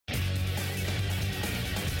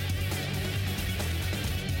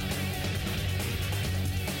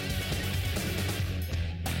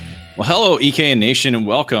Well, hello, EKN Nation, and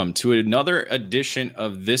welcome to another edition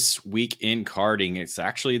of This Week in Karting. It's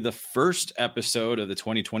actually the first episode of the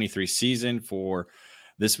 2023 season for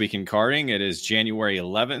This Week in Karting. It is January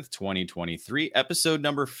 11th, 2023, episode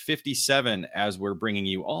number 57, as we're bringing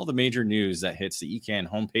you all the major news that hits the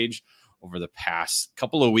EKN homepage over the past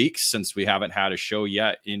couple of weeks since we haven't had a show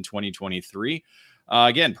yet in 2023.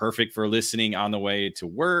 Again, perfect for listening on the way to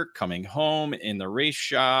work, coming home, in the race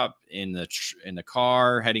shop, in the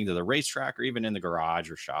car, heading to the racetrack, or even in the garage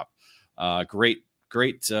or shop. Great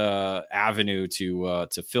avenue to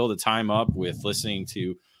fill the time up with listening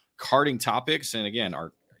to karting topics. And again,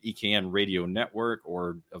 our EKN radio network,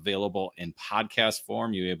 or available in podcast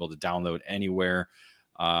form, you're able to download anywhere.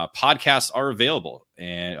 Podcasts are available,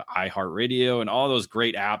 and iHeartRadio and all those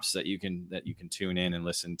great apps that you can tune in and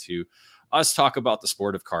listen to us talk about the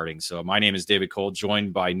sport of karting. So my name is David Cole,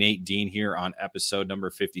 joined by Nate Dean here on episode number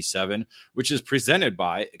 57, which is presented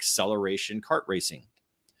by Acceleration Kart Racing.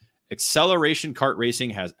 Acceleration Kart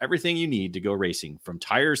Racing has everything you need to go racing, from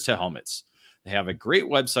tires to helmets. They have a great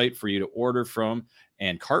website for you to order from,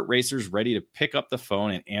 and kart racers ready to pick up the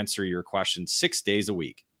phone and answer your questions 6 days a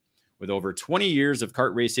week. With over 20 years of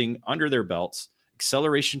kart racing under their belts,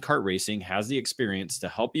 Acceleration Kart Racing has the experience to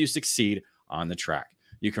help you succeed on the track.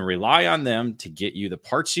 You can rely on them to get you the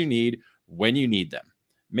parts you need when you need them.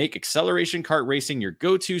 Make Acceleration Kart Racing your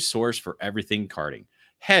go-to source for everything karting.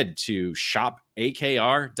 Head to shopakr.com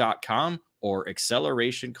or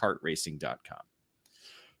accelerationkartracing.com.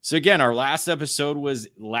 So again, our last episode was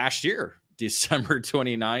last year, December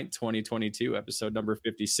 29th, 2022, episode number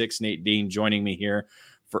 56. Nate Dean joining me here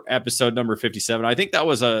for episode number 57. I think that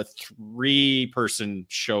was a 3-person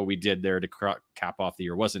show we did there to cap off the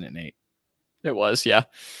year, wasn't it, Nate? It was, yeah.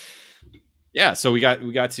 Yeah, so we got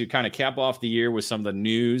to kind of cap off the year with some of the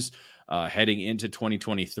news heading into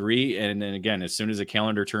 2023. And then again, as soon as the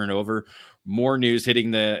calendar turned over, more news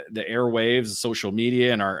hitting the airwaves, social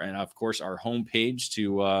media, and of course our homepage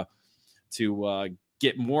to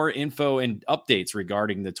get more info and updates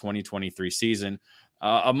regarding the 2023 season.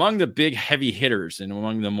 Among the big heavy hitters and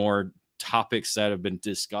among the more topics that have been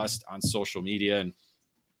discussed on social media, and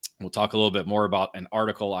we'll talk a little bit more about an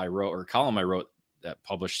article I wrote, or a column I wrote, that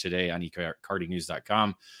published today on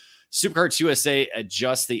ekartingnews.com. Superkarts USA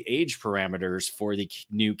adjusts the age parameters for the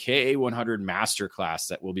new KA100 Master Class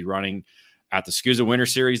that will be running at the SKUSA Winter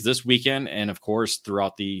Series this weekend, and of course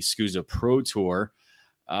throughout the SKUSA Pro Tour.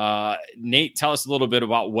 Nate, tell us a little bit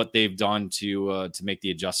about what they've done to make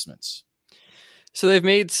the adjustments. So they've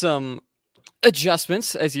made some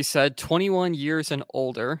adjustments, as you said, 21 years and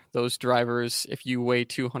older. Those drivers, if you weigh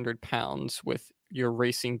 200 pounds with your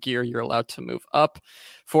racing gear, you're allowed to move up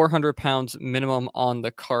 400 pounds minimum on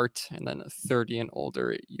the kart. And then 30 and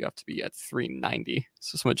older, you have to be at 390.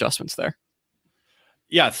 So some adjustments there.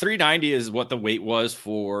 Yeah, 390 is what the weight was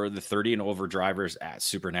for the 30 and over drivers at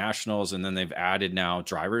Super Nationals. And then they've added now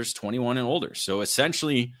drivers 21 and older. So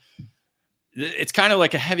essentially, it's kind of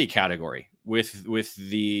like a heavy category with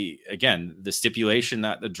the stipulation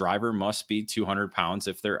that the driver must be 200 pounds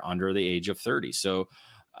if they're under the age of 30. So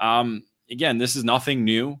again, this is nothing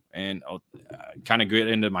new, and I'll kind of get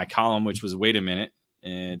into my column, which was wait a minute,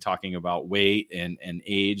 and talking about weight and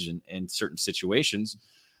age and certain situations.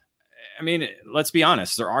 I mean, let's be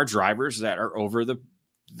honest, there are drivers that are over the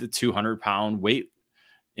 200 pound weight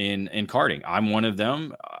in karting. I'm one of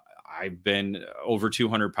them. I've been over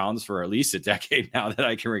 200 pounds for at least a decade now that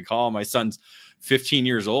I can recall. My son's 15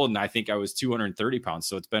 years old, and I think I was 230 pounds.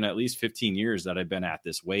 So it's been at least 15 years that I've been at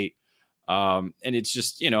this weight. And it's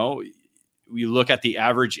just, we look at the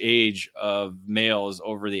average age of males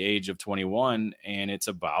over the age of 21, and it's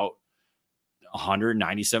about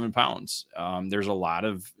 197 pounds. There's a lot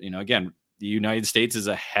of, again, the United States is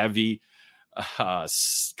a heavy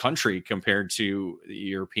country compared to the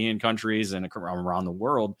European countries and around the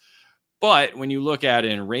world. But when you look at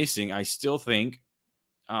it in racing, I still think,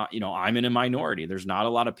 I'm in a minority. There's not a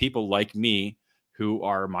lot of people like me who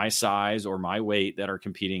are my size or my weight that are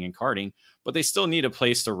competing in karting, but they still need a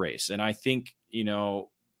place to race. And I think,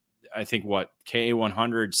 what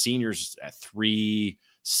KA100 seniors at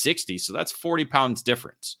 360. So that's 40 pounds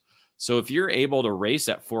difference. So if you're able to race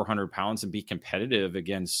at 400 pounds and be competitive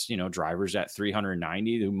against, drivers at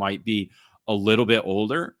 390 who might be a little bit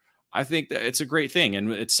older, I think that it's a great thing.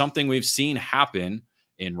 And it's something we've seen happen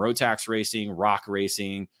in Rotax racing, rock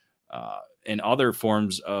racing, and other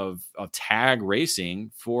forms of tag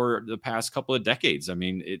racing for the past couple of decades. I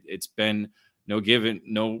mean, it's been no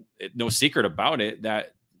secret about it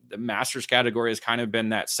that the Masters category has kind of been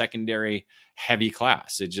that secondary heavy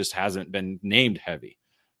class. It just hasn't been named heavy.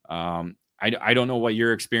 I don't know what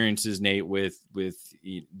your experience is, Nate, with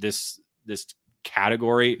this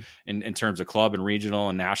category in terms of club and regional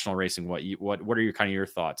and national racing. What are your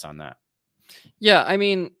thoughts on that? Yeah, I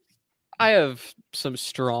mean, I have some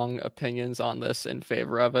strong opinions on this in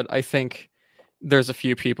favor of it. I think there's a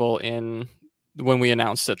few people when we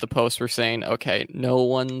announced it, the post were saying, okay, no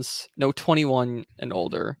 21 and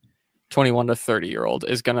older, 21 to 30-year-old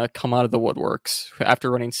is going to come out of the woodworks after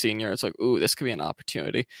running senior. It's like, ooh, this could be an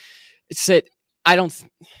opportunity.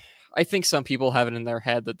 I think some people have it in their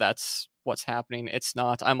head that that's what's happening. It's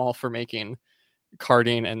not. I'm all for making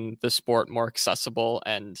karting and the sport more accessible.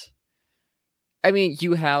 And I mean,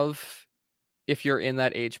 if you're in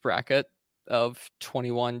that age bracket of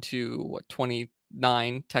 21 to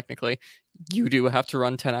 29, technically, you do have to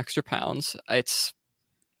run 10 extra pounds.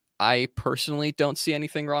 I personally don't see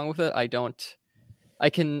anything wrong with it. I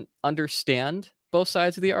can understand both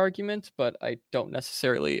sides of the argument, but I don't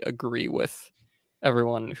necessarily agree with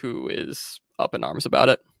everyone who is up in arms about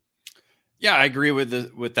it. Yeah, I agree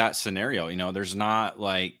with that scenario. You know, there's not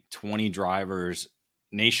like 20 drivers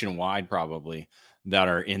nationwide probably that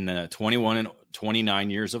are in the 21 and 29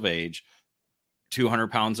 years of age, 200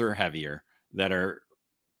 pounds or heavier, that are,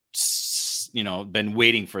 you know, been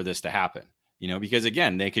waiting for this to happen. You know, because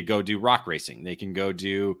again, they could go do rock racing, they can go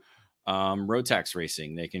do Rotax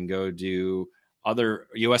racing, they can go do other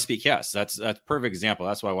USPKS. That's a perfect example.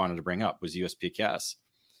 That's what I wanted to bring up was USPKS.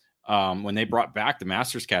 When they brought back the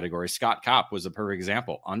Masters category, Scott Kopp was a perfect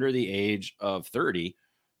example, under the age of 30,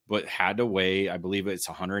 but had to weigh, I believe it's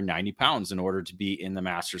 190 pounds in order to be in the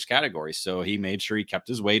Masters category. So he made sure he kept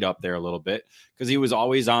his weight up there a little bit because he was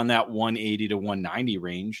always on that 180 to 190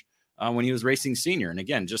 range when he was racing senior. And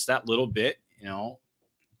again, just that little bit, you know,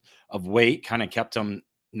 of weight kind of kept him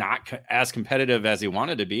not as competitive as he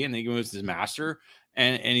wanted to be. And then he was his master,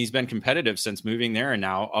 and he's been competitive since moving there, and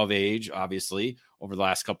now of age, obviously, over the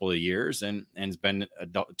last couple of years, and has been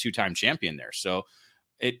a two-time champion there. So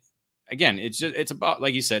it's about,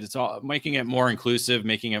 like you said, it's all making it more inclusive,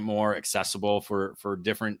 making it more accessible for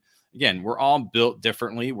different. Again, we're all built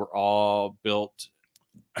differently. We're all built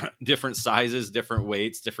different sizes, different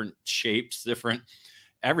weights, different shapes, different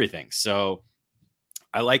everything. So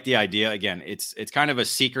I like the idea. Again, it's kind of a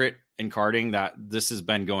secret in karting that this has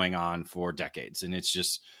been going on for decades, and it's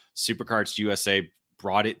just Superkarts USA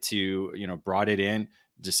brought it in,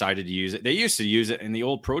 decided to use it. They used to use it in the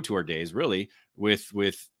old Pro Tour days, really, with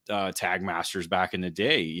Tag Masters back in the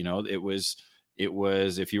day. You know, it was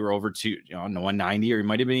if you were over 190, or you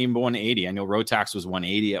might have been even 180. I know Rotax was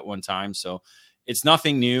 180 at one time, so it's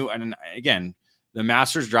nothing new. And again, the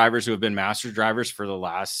Masters drivers who have been Masters drivers for the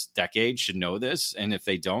last decade should know this. And if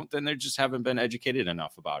they don't, then they just haven't been educated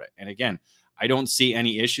enough about it. And again, I don't see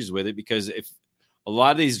any issues with it, because if a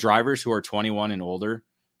lot of these drivers who are 21 and older,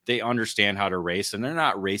 they understand how to race, and they're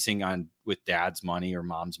not racing with dad's money or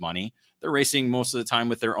mom's money. They're racing most of the time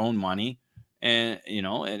with their own money. And, you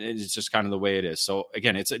know, and it's just kind of the way it is. So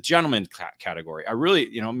again, it's a gentleman category. I really,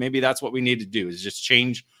 you know, maybe that's what we need to do, is just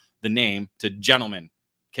change the name to gentlemen,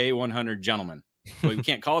 K100 gentlemen. But we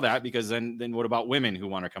can't call that, because then what about women who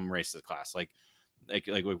want to come race the class, like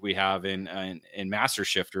we have in Master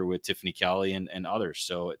Shifter with Tiffany Kelly and others.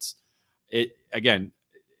 So it's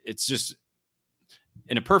just,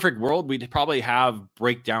 in a perfect world, we'd probably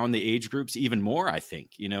break down the age groups even more. I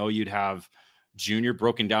think, you know, you'd have junior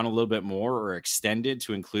broken down a little bit more, or extended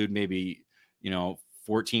to include maybe, you know,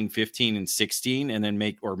 14, 15, and 16, and then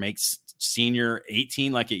make senior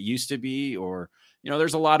 18 like it used to be, or, you know,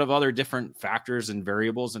 there's a lot of other different factors and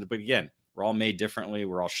variables. But again, we're all made differently.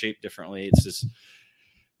 We're all shaped differently.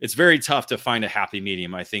 It's very tough to find a happy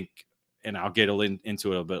medium, I think. And I'll get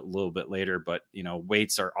into it a little bit later, but, you know,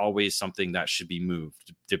 weights are always something that should be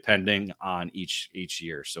moved depending on each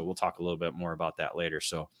year. So we'll talk a little bit more about that later.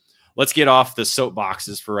 So let's get off the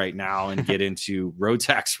soapboxes for right now and get into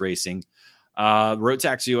Rotax racing.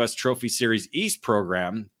 Rotax US Trophy Series East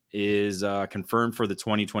program is confirmed for the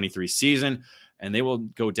 2023 season, and they will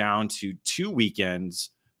go down to 2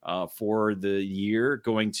 weekends for the year,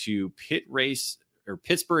 going to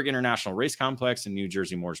Pittsburgh International Race Complex and New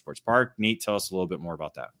Jersey Motorsports Park. Nate, tell us a little bit more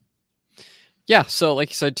about that. Yeah, so like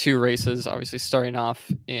you said, 2 races, obviously starting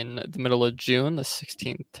off in the middle of June, the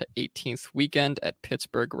 16th to 18th weekend at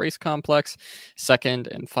Pittsburgh Race Complex. Second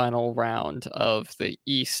and final round of the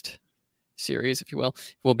East Series, if you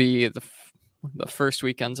will be the first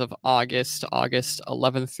weekends of August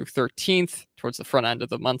 11th through 13th, towards the front end of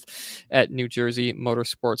the month at New Jersey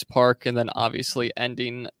Motorsports Park, and then obviously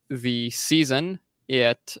ending the season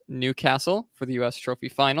at Newcastle for the U.S. Trophy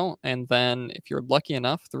Final, and then, if you're lucky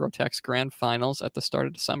enough, the Rotax Grand Finals at the start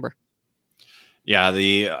of December. Yeah,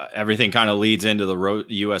 the everything kind of leads into the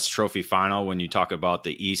U.S. Trophy Final when you talk about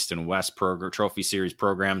the East and West Trophy Series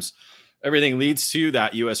programs. Everything leads to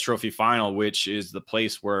that U.S. Trophy Final, which is the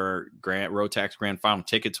place where Rotax Grand Final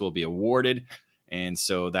tickets will be awarded. And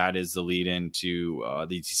so that is the lead into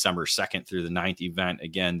the December 2nd through the 9th event.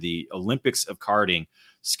 Again, the Olympics of karting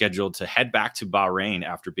scheduled to head back to Bahrain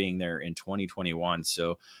after being there in 2021.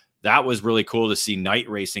 So that was really cool to see night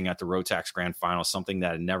racing at the Rotax Grand Final, something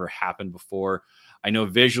that had never happened before. I know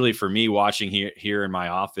visually for me, watching here in my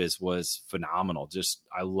office was phenomenal. Just,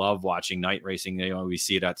 I love watching night racing. We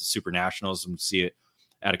see it at the Super Nationals and see it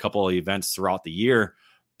at a couple of events throughout the year.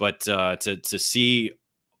 But to see,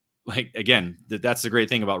 like, again, that's the great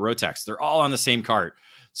thing about Rotax. They're all on the same cart.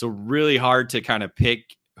 So really hard to kind of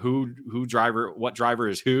pick what driver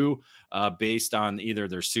is who based on either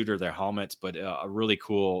their suit or their helmets, but a really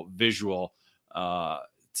cool visual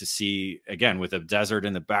to see, again, with a desert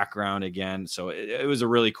in the background again. So it was a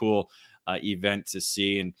really cool event to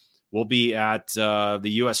see. And we'll be at the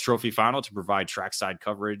U.S. Trophy Final to provide trackside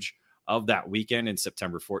coverage of that weekend in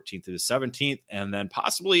September 14th to the 17th, and then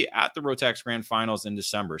possibly at the Rotax Grand Finals in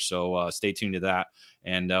December. So stay tuned to that.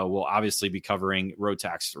 And we'll obviously be covering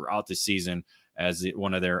Rotax throughout the season as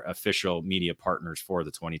one of their official media partners for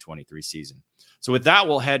the 2023 season. So with that,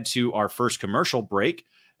 we'll head to our first commercial break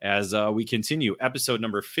as we continue episode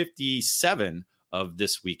number 57 of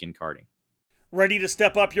This Week in Karting. Ready to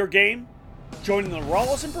step up your game? Joining the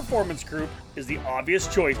Rawlison Performance Group is the obvious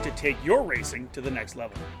choice to take your racing to the next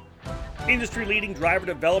level. Industry-leading driver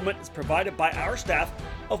development is provided by our staff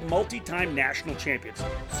of multi-time national champions,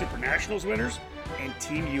 Super Nationals winners, and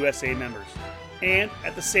Team USA members. And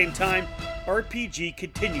at the same time, RPG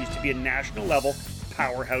continues to be a national-level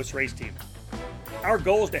powerhouse race team. Our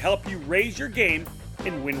goal is to help you raise your game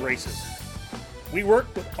and win races. We work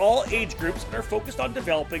with all age groups and are focused on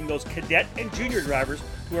developing those cadet and junior drivers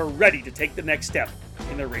who are ready to take the next step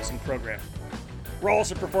in their racing program.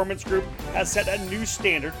 Rawlison Performance Group has set a new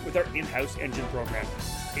standard with our in-house engine program,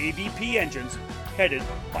 AVP Engines, headed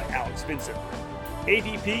by Alex Vincent.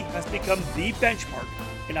 AVP has become the benchmark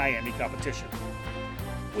in IAME competition.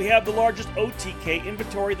 We have the largest OTK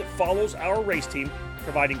inventory that follows our race team,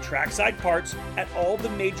 providing trackside parts at all the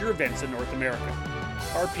major events in North America.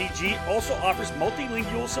 RPG also offers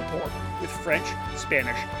multilingual support with French,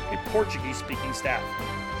 Spanish, and Portuguese-speaking staff.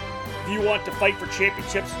 If you want to fight for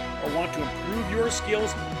championships or want to improve your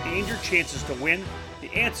skills and your chances to win,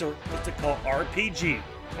 the answer is to call RPG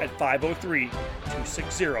at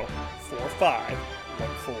 503-260-4514.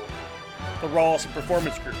 The Rawlison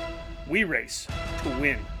Performance Group. We race to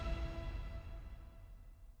win.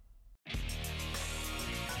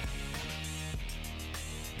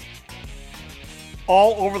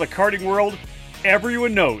 All over the karting world,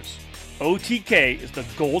 everyone knows OTK is the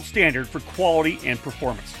gold standard for quality and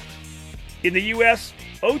performance. In the US,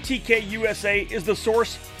 OTK USA is the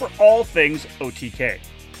source for all things OTK.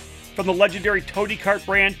 From the legendary Tony Kart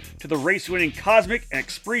brand to the race-winning Cosmic and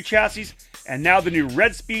Esprit chassis, and now the new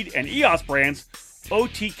Red Speed and EOS brands,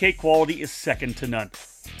 OTK quality is second to none.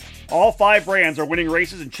 All 5 brands are winning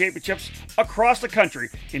races and championships across the country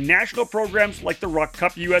in national programs like the Ruck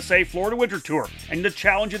Cup USA Florida Winter Tour and the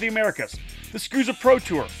Challenge of the Americas, the SCUSA Pro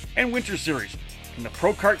Tour and Winter Series, and the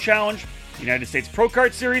Pro Kart Challenge, the United States Pro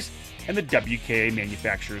Kart Series, and the WKA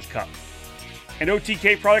Manufacturers Cup. And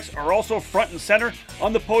OTK products are also front and center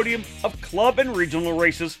on the podium of club and regional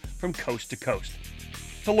races from coast to coast.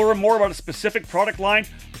 To learn more about a specific product line,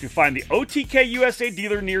 you can find the OTK USA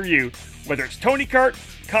dealer near you, whether it's Tony Kart,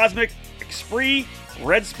 Cosmic, Esprit,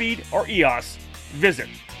 Red Speed, or EOS. Visit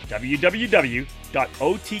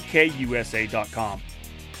www.otkusa.com.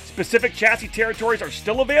 Specific chassis territories are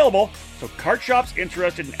still available, so kart shops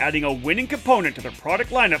interested in adding a winning component to their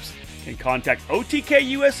product lineups can contact OTK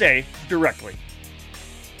USA directly.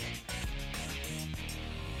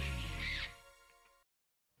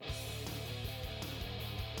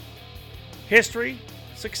 History,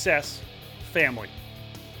 success, family.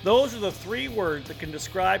 Those are the 3 words that can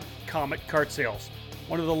describe Comet Kart Sales,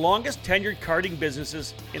 one of the longest tenured karting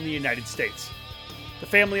businesses in the United States. The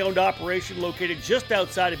family-owned operation located just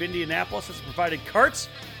outside of Indianapolis has provided karts,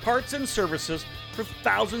 parts, and services for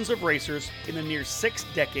thousands of racers in the near 6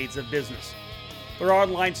 decades of business. Their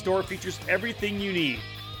online store features everything you need,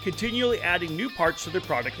 continually adding new parts to their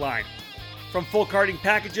product line. From full karting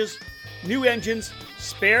packages, new engines,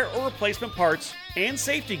 spare or replacement parts, and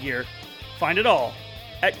safety gear, find it all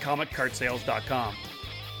at CometKartSales.com.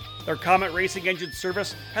 Their Comet Racing Engine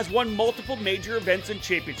service has won multiple major events and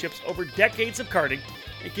championships over decades of karting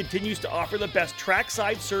and continues to offer the best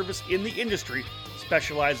trackside service in the industry,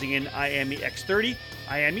 specializing in IAME X30,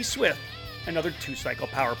 IAME Swift, and other 2-cycle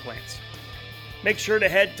power plants. Make sure to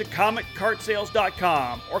head to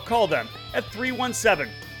CometKartSales.com or call them at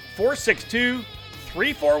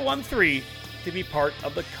 317-462-3413 to be part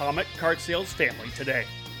of the Comet Kart Sales family today.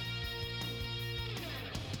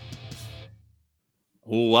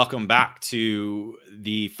 Welcome back to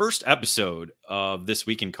the first episode of This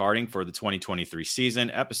Week in Karting for the 2023 season,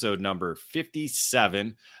 episode number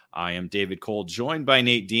 57. I am David Cole, joined by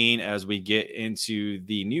Nate Dean as we get into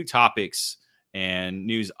the new topics and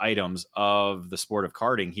news items of the sport of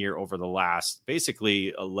karting here over the last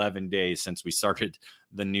basically 11 days since we started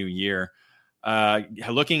the new year.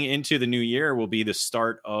 Looking into the new year will be the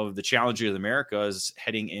start of the Challenger of the Americas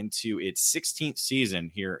heading into its 16th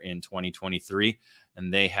season here in 2023.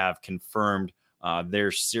 And they have confirmed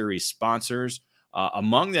their series sponsors.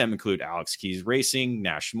 Among them include Alex Keys Racing,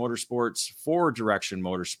 Nash Motorsports, Forward Direction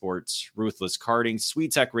Motorsports, Ruthless Karting,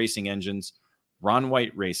 SweetTech Racing Engines, Ron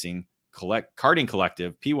White Racing, Karting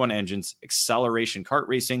Collective, P1 Engines, Acceleration Kart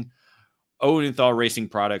Racing, Odenthal Racing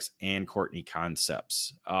Products, and Courtney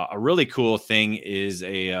Concepts. A really cool thing is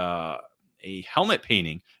a helmet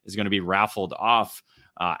painting is going to be raffled off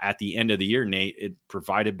at the end of the year, Nate. It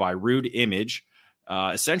provided by Rude Image.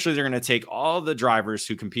 Essentially, they're going to take all the drivers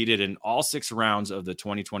who competed in all 6 rounds of the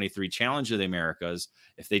 2023 Challenge of the Americas.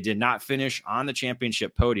 If they did not finish on the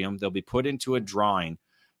championship podium, they'll be put into a drawing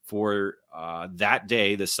for that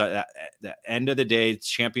day, the end of the day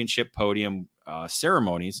championship podium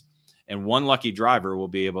ceremonies. And one lucky driver will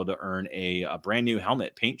be able to earn a brand new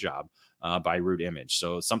helmet paint job by Rude Image.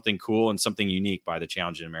 So something cool and something unique by the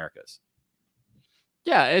Challenge of the Americas.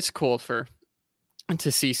 Yeah, it's cool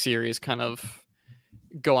to see series kind of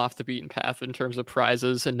go off the beaten path in terms of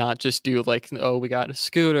prizes and not just do like, oh, we got a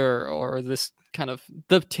scooter or this kind of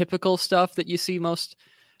the typical stuff that you see most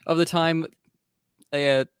of the time.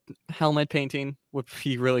 A helmet painting would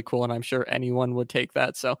be really cool, and I'm sure anyone would take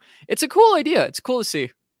that. So it's a cool idea. It's cool to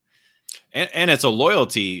see. And it's a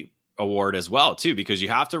loyalty award as well, too, because you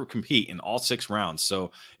have to compete in all 6 rounds.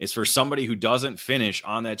 So it's for somebody who doesn't finish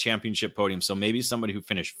on that championship podium. So maybe somebody who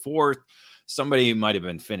finished 4th, somebody who might have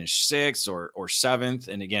been finished 6th or 7th.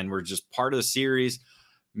 And again, we're just part of the series,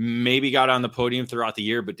 maybe got on the podium throughout the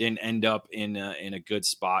year, but didn't end up in a good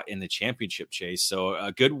spot in the championship chase. So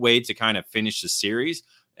a good way to kind of finish the series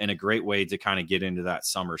and a great way to kind of get into that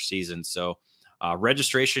summer season. So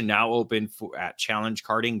registration now open at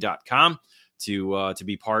challengekarting.com to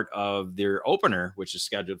be part of their opener, which is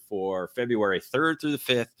scheduled for February 3rd through the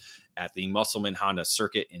 5th at the Musselman Honda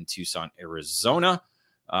Circuit in Tucson, Arizona.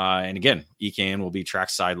 And again, EKN will be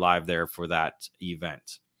trackside live there for that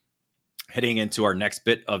event. Heading into our next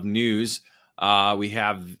bit of news, we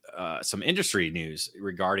have some industry news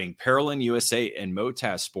regarding Parolin USA and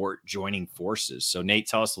Motaz Sport joining forces. So Nate,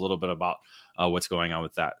 tell us a little bit about what's going on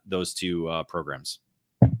with those 2 programs.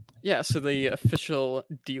 Yeah, so the official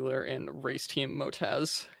dealer and race team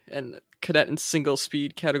Motaz and cadet and single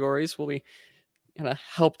speed categories will be kind of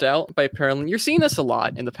helped out by Parolin. You're seeing this a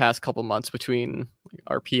lot in the past couple months between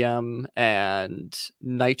RPM and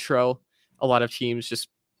Nitro. A lot of teams just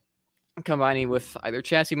combining with either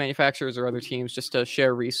chassis manufacturers or other teams just to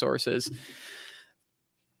share resources.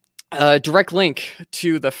 Direct link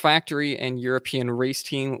to the factory and European race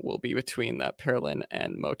team will be between that Parolin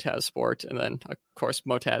and Motaz Sport. And then, of course,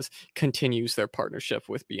 Motaz continues their partnership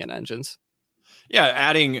with BN Engines. Yeah,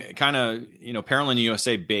 adding kind of, Parolin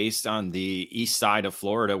USA based on the east side of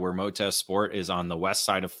Florida, where Motaz Sport is on the west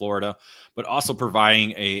side of Florida, but also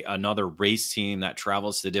providing another race team that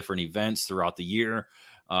travels to different events throughout the year.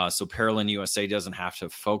 So Parolin USA doesn't have to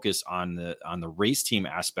focus on the race team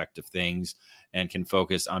aspect of things and can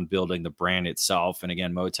focus on building the brand itself. And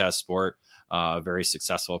again, Motaz Sport, a very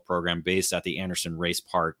successful program based at the Anderson Race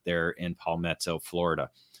Park there in Palmetto, Florida.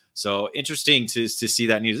 So interesting to see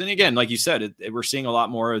that news. And again, like you said, we're seeing a lot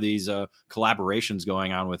more of these collaborations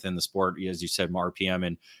going on within the sport, as you said,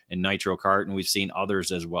 RPM and Nitro Kart, and we've seen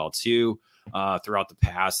others as well too throughout the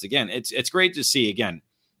past. Again, it's great to see. Again,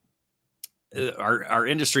 our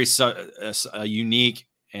industry is so unique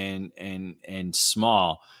and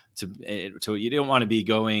small. So you don't want to be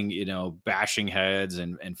going, bashing heads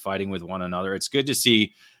and fighting with one another. It's good to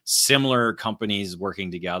see similar companies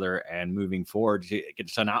working together and moving forward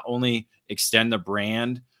to not only extend the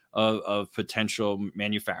brand of potential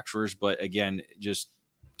manufacturers, but again, just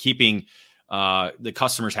keeping the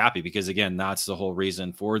customers happy, because again, that's the whole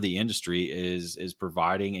reason for the industry is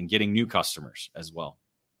providing and getting new customers as well.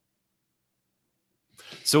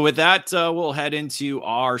 So with that, we'll head into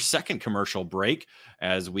our second commercial break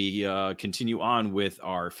as we continue on with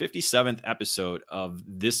our 57th episode of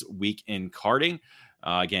This Week in Karting.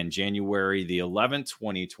 Again, January the 11th,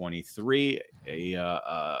 2023,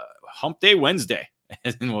 a Hump Day Wednesday.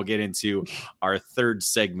 And then we'll get into our third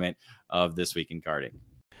segment of This Week in Karting.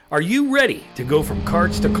 Are you ready to go from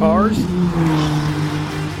karts to cars?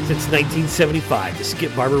 Since 1975, the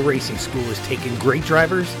Skip Barber Racing School has taken great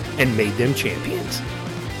drivers and made them champions.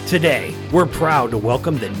 Today, we're proud to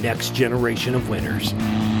welcome the next generation of winners.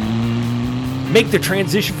 Make the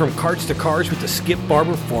transition from karts to cars with the Skip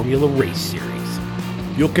Barber Formula Race Series.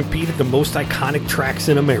 You'll compete at the most iconic tracks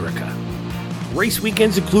in America. Race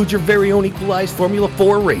weekends include your very own equalized Formula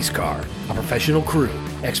 4 race car, a professional crew,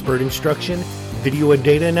 expert instruction, video and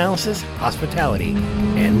data analysis, hospitality,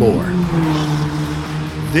 and more.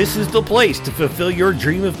 This is the place to fulfill your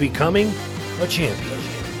dream of becoming a champion.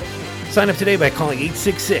 Sign up today by calling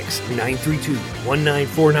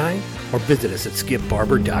 866-932-1949 or visit us at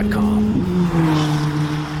skipbarber.com.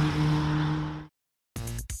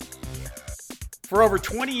 For over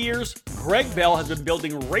 20 years, Greg Bell has been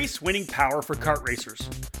building race-winning power for kart racers.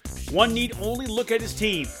 One need only look at his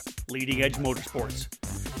team, Leading Edge Motorsports.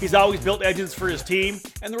 He's always built engines for his team,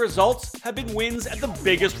 and the results have been wins at the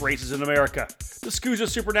biggest races in America, the SCUSA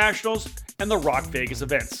Super Nationals and the Rock Vegas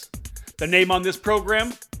events. The name on this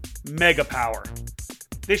program? Mega Power.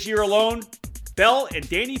 This year alone, Bell and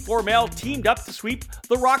Danny Formel teamed up to sweep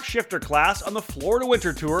the Rock Shifter class on the Florida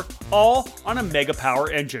Winter Tour, all on a Mega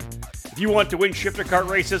Power engine. If you want to win shifter kart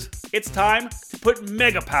races, it's time to put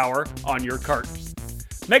Mega Power on your kart.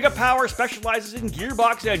 Mega Power specializes in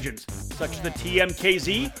gearbox engines, such as the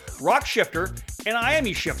TMKZ, Rock Shifter, and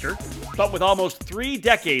IME Shifter, but with almost 3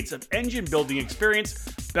 decades of engine building experience,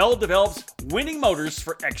 Bell develops winning motors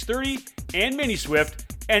for X30 and Mini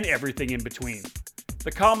Swift and everything in between.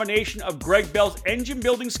 The combination of Greg Bell's engine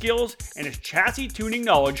building skills and his chassis tuning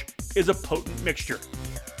knowledge is a potent mixture.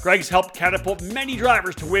 Greg's helped catapult many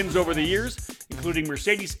drivers to wins over the years, including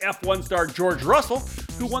Mercedes F1 star George Russell,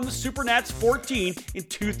 who won the Supernats 14 in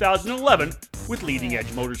 2011 with Leading Edge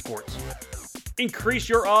Motorsports. Increase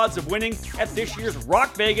your odds of winning at this year's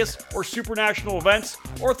Rock Vegas or Super National events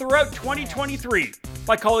or throughout 2023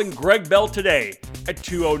 by calling Greg Bell today at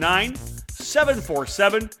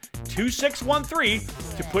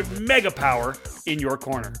 209-747-2613 to put Mega Power in your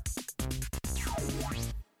corner.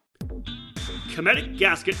 Cometic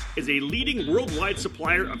Gasket is a leading worldwide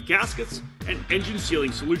supplier of gaskets and engine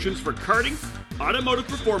sealing solutions for karting, automotive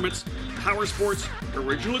performance, power sports,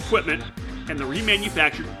 original equipment, and the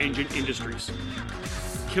remanufactured engine industries.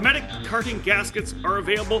 Cometic karting gaskets are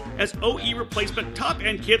available as OE replacement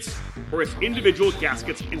top-end kits or as individual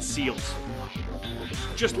gaskets and seals.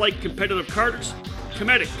 Just like competitive karters,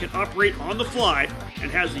 Cometic can operate on the fly and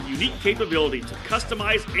has the unique capability to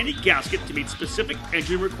customize any gasket to meet specific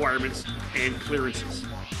engine requirements and clearances.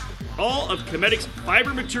 All of Cometic's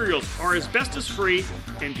fiber materials are asbestos-free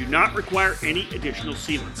and do not require any additional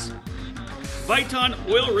sealants. Viton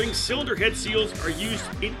oil ring cylinder head seals are used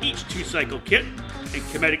in each 2-cycle kit, and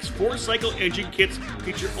Cometic's 4-cycle engine kits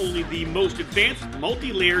feature only the most advanced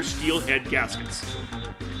multi-layer steel head gaskets.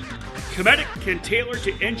 Cometic can tailor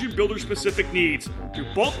to engine builder-specific needs through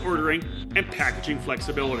bulk ordering and packaging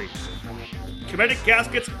flexibility. Cometic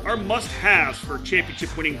gaskets are must-haves for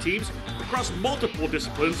championship-winning teams across multiple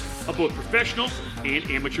disciplines of both professional and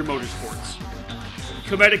amateur motorsports.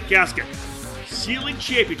 Cometic Gasket, sealing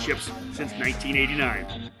championships since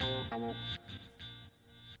 1989.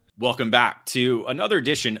 Welcome back to another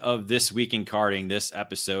edition of This Week in Karting. This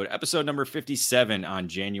episode number 57 on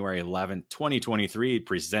January 11th, 2023,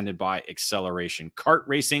 presented by Acceleration Kart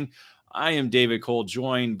Racing. I am David Cole,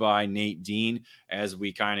 joined by Nate Dean, as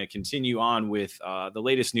we kind of continue on with the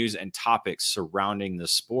latest news and topics surrounding the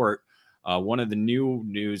sport. One of the new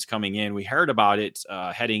news coming in, we heard about it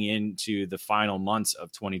heading into the final months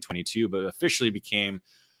of 2022, but officially became,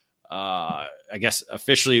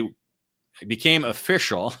 became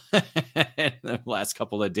official in the last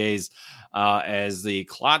couple of days as the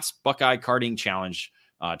Klotz Buckeye Karting Challenge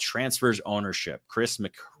transfers ownership. Chris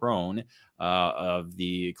McCrone of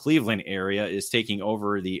the Cleveland area is taking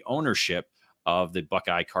over the ownership of the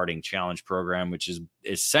Buckeye Karting Challenge program, which has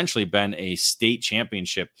essentially been a state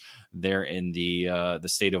championship there in the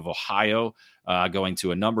state of Ohio, going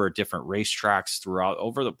to a number of different racetracks throughout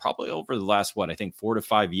over the last 4 to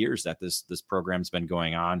 5 years that this program's been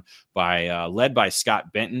going on, by led by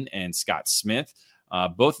Scott Benton and Scott Smith.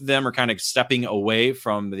 Both of them are kind of stepping away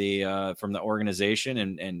from the organization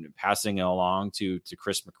and passing it along to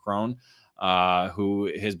Chris McCrone,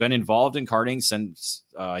 who has been involved in karting since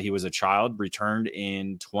he was a child, returned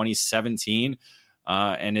in 2017,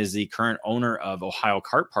 and is the current owner of Ohio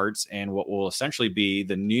Kart Parts and what will essentially be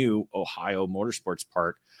the new Ohio Motorsports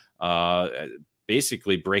Park,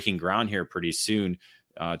 basically breaking ground here pretty soon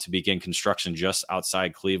to begin construction just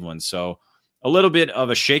outside Cleveland. So a little bit of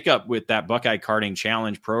a shakeup with that Buckeye Karting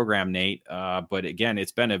Challenge program, Nate. But again,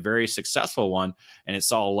 it's been a very successful one, and it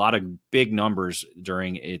saw a lot of big numbers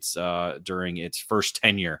during its first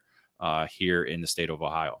tenure here in the state of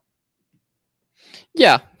Ohio.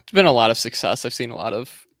 Yeah, it's been a lot of success. I've seen a lot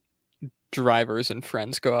of drivers and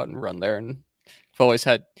friends go out and run there, and I've always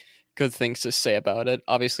had good things to say about it.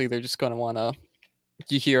 Obviously, they're just going to want to,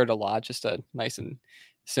 you hear it a lot, just a nice and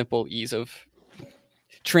simple ease of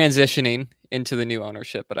transitioning into the new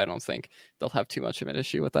ownership, but I don't think they'll have too much of an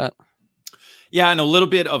issue with that. Yeah, and a little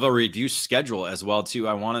bit of a reduced schedule as well, too.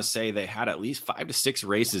 I want to say they had at least 5 to 6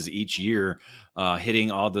 races each year,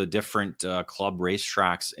 hitting all the different club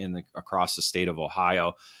racetracks across the state of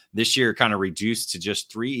Ohio. This year kind of reduced to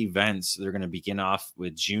just 3 events. They're going to begin off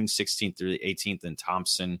with June 16th through the 18th in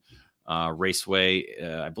Thompson Raceway.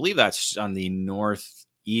 I believe that's on the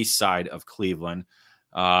northeast side of Cleveland.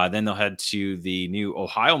 Then they'll head to the new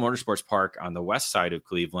Ohio Motorsports Park on the west side of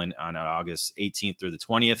Cleveland on August 18th through the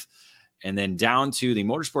 20th. And then down to the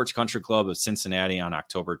Motorsports Country Club of Cincinnati on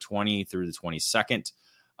October 20 through the 22nd.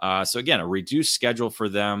 So again, a reduced schedule for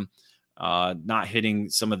them, not hitting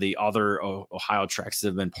some of the other Ohio tracks that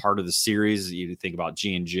have been part of the series. You think about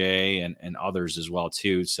G&J and others as well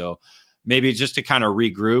too. So maybe just to kind of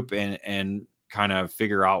regroup and kind of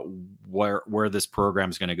figure out where this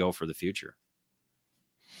program is going to go for the future.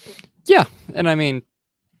 Yeah. And I mean,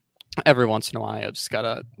 every once in a while, I just got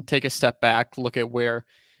to take a step back, look at where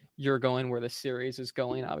you're going, where the series is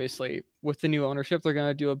going. Obviously, with the new ownership, they're going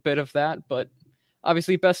to do a bit of that, but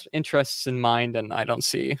obviously best interests in mind. And I don't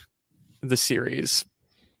see the series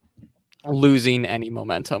losing any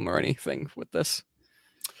momentum or anything with this.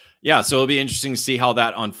 Yeah. So it'll be interesting to see how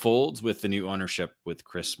that unfolds with the new ownership with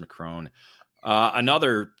Chris McCrone.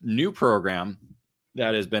 Another new program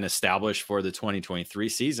that has been established for the 2023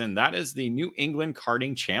 season, that is the New England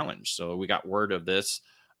Karting Challenge. So we got word of this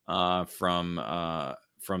from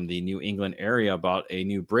the New England area about a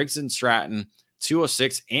new Briggs & Stratton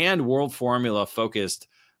 206 and World Formula focused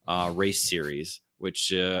race series,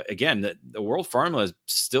 which again, the World Formula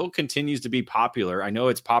still continues to be popular. I know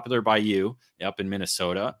it's popular by you up in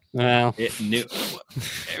Minnesota. Well, it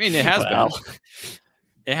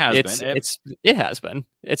has been. It has been.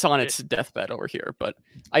 It's on its deathbed over here, but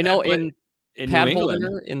I know in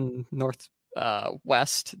Padholder in North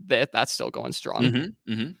West that's still going strong.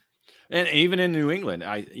 Mm-hmm, mm-hmm. And even in New England,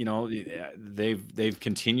 they've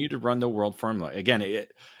continued to run the World Formula. Again,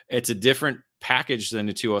 it's a different package than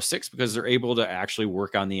the 206 because they're able to actually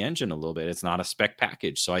work on the engine a little bit. It's not a spec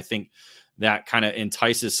package, so I think that kind of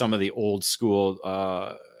entices some of the old school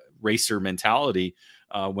racer mentality.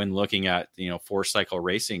 When looking at 4-cycle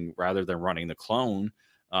racing rather than running the clone,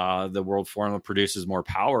 the World Formula produces more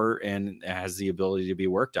power and has the ability to be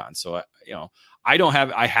worked on. So I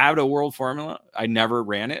have a World Formula. I never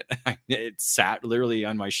ran it. It sat literally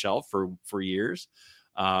on my shelf for years.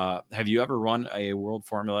 Have you ever run a World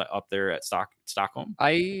Formula up there at Stockholm?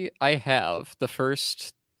 I have. The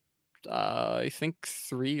first I think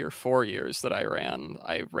 3 or 4 years that I ran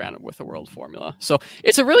it with a World Formula. So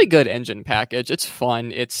it's a really good engine package. It's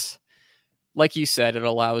fun. It's like you said, it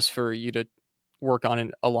allows for you to work on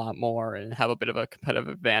it a lot more and have a bit of a competitive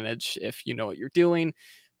advantage if you know what you're doing,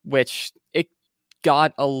 which it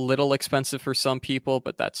got a little expensive for some people,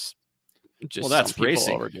 but that's just that's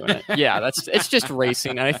racing. Overdoing it. Yeah, it's just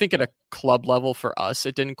racing. And I think at a club level for us,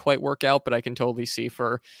 it didn't quite work out, but I can totally see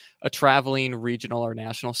for a traveling regional or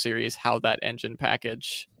national series how that engine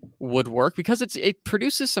package would work because it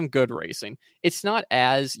produces some good racing. It's not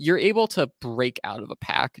as you're able to break out of a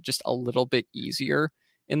pack just a little bit easier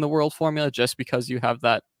in the World Formula just because you have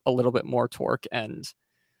that a little bit more torque and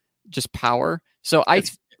just power. So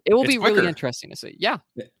it will be quicker. Really interesting to see. Yeah.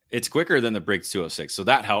 It's quicker than the Briggs 206. So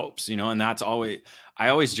that helps, and that's I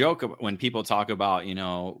always joke when people talk about,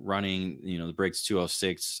 running, the Briggs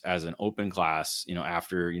 206 as an open class,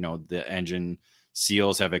 after, the engine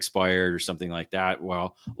seals have expired or something like that.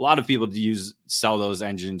 Well, a lot of people sell those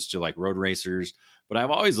engines to like road racers, but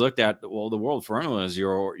I've always looked at, the World Formula is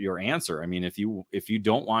your answer. I mean, if you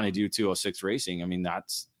don't want to do 206 racing, I mean,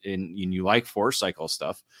 that's you like 4-cycle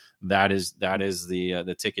stuff. That is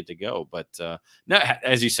the ticket to go. But no,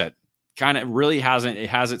 as you said, kind of really it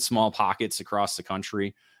has its small pockets across the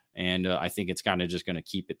country. And I think it's kind of just going to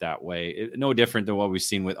keep it that way. No different than what we've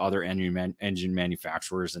seen with other engine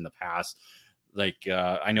manufacturers in the past.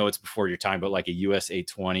 I know it's before your time, but like a US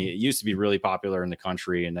 820, it used to be really popular in the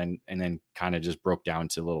country, and then kind of just broke down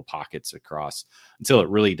to little pockets across until it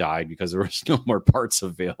really died because there was no more parts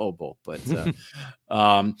available. But so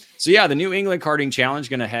yeah, the New England Karting Challenge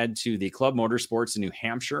going to head to the Club Motorsports in New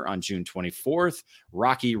Hampshire on June 24th,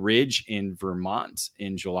 Rocky Ridge in Vermont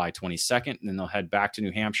in July 22nd, and then they'll head back to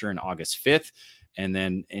New Hampshire in August 5th, and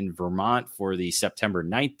then in Vermont for the September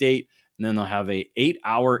 9th date. And then they'll have a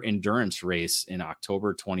 8-hour endurance race in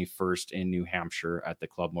October 21st in New Hampshire at the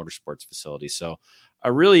Club Motorsports facility. So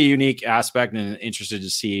a really unique aspect, and interested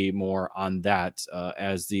to see more on that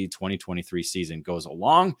as the 2023 season goes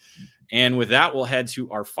along. And with that, we'll head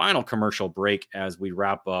to our final commercial break as we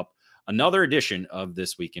wrap up another edition of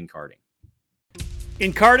This Week in Karting.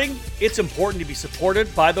 In karting, it's important to be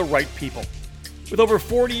supported by the right people. With over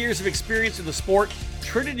 40 years of experience in the sport,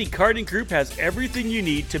 Trinity Karting Group has everything you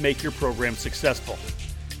need to make your program successful.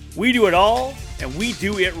 We do it all, and we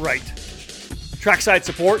do it right. Trackside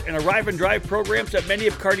support and arrive and drive programs at many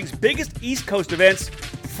of karting's biggest East Coast events,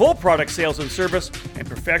 full product sales and service, and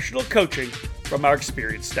professional coaching from our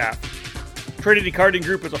experienced staff. Trinity Karting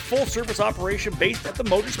Group is a full-service operation based at the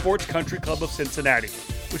Motorsports Country Club of Cincinnati,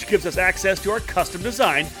 which gives us access to our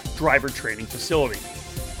custom-designed driver training facility.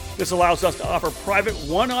 This allows us to offer private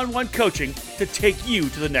one-on-one coaching to take you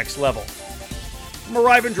to the next level. From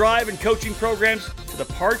arrive and drive and coaching programs to the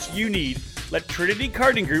parts you need, let Trinity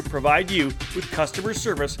Karting Group provide you with customer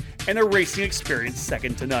service and a racing experience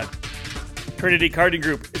second to none. Trinity Karting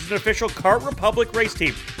Group is an official Kart Republic race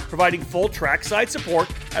team, providing full trackside support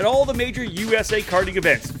at all the major USA karting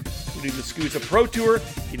events, including the SCUSA Pro Tour,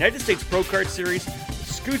 United States Pro Kart Series,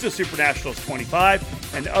 SCUSA Super Nationals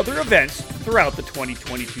 25, and other events throughout the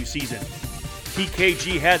 2022 season.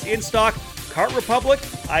 TKG has in stock Kart Republic,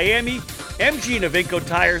 IAME, MG and Avinco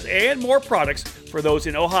tires, and more products for those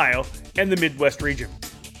in Ohio and the Midwest region.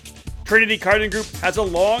 Trinity Karting Group has a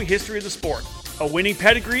long history of the sport, a winning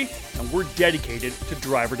pedigree, and we're dedicated to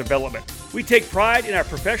driver development. We take pride in our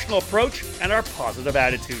professional approach and our positive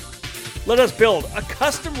attitude. Let us build a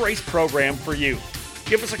custom race program for you.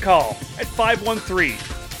 Give us a call at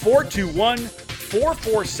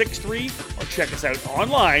 513-421-4463 or check us out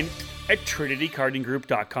online at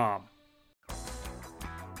trinitykartinggroup.com.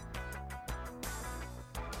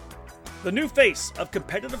 The new face of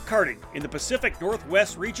competitive karting in the Pacific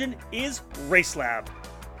Northwest region is RaceLab.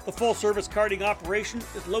 The full-service karting operation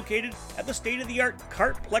is located at the state-of-the-art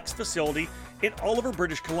Kartplex facility in Oliver,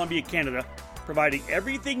 British Columbia, Canada, providing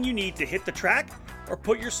everything you need to hit the track or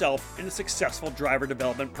put yourself in a successful driver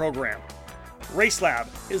development program. RaceLab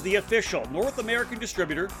is the official North American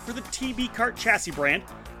distributor for the TB Kart chassis brand,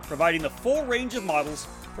 providing the full range of models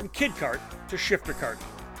from kid kart to shifter kart.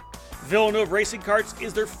 Villeneuve Racing Karts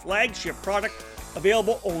is their flagship product,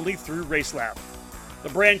 available only through RaceLab. The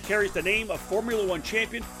brand carries the name of Formula One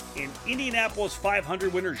champion and Indianapolis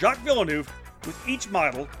 500 winner Jacques Villeneuve, with each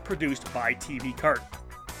model produced by TB Kart.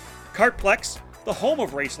 Kartplex, the home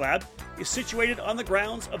of RaceLab, is situated on the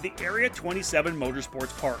grounds of the Area 27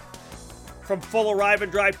 Motorsports Park. From full arrive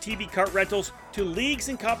and drive TB Kart rentals to leagues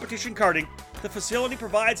and competition karting, the facility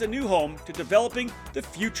provides a new home to developing the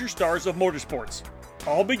future stars of motorsports,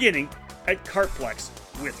 all beginning at Kartplex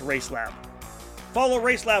with RaceLab. Follow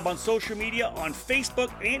RaceLab on social media on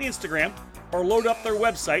Facebook and Instagram, or load up their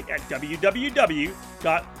website at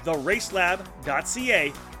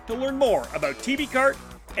www.theracelab.ca to learn more about TB Kart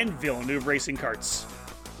and Villeneuve Racing Karts.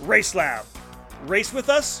 RaceLab. Race with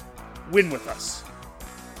us, win with us.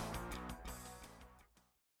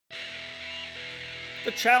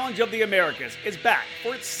 The Challenge of the Americas is back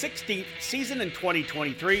for its 16th season in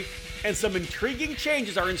 2023, and some intriguing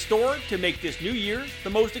changes are in store to make this new year the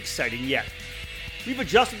most exciting yet. We've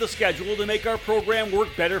adjusted the schedule to make our program work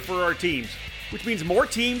better for our teams, which means more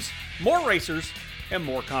teams, more racers, and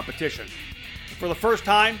more competition. For the first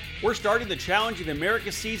time, we're starting the Challenge of the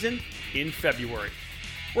Americas season in February.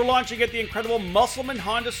 We're launching at the incredible Musselman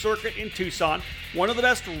Honda Circuit in Tucson, one of the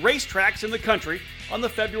best racetracks in the country, on the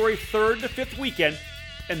February 3rd to 5th weekend,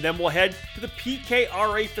 and then we'll head to the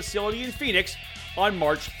PKRA facility in Phoenix on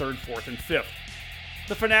March 3rd, 4th, and 5th.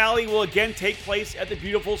 The finale will again take place at the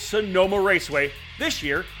beautiful Sonoma Raceway, this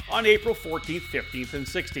year on April 14th, 15th, and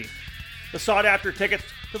 16th. The sought-after tickets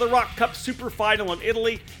to the Rock Cup Super Final in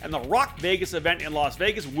Italy and the Rock Vegas event in Las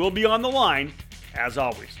Vegas will be on the line, as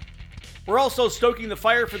always. We're also stoking the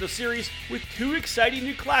fire for the series with two exciting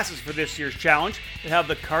new classes for this year's challenge that have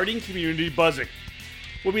the karting community buzzing.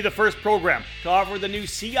 We'll be the first program to offer the new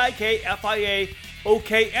CIK FIA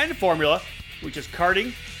OKN formula, which is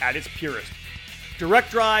karting at its purest.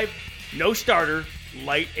 Direct drive, no starter,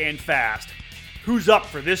 light and fast. Who's up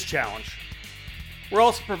for this challenge? We're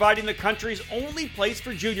also providing the country's only place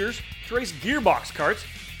for juniors to race gearbox karts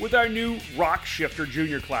with our new Rock Shifter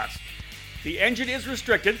Junior class. The engine is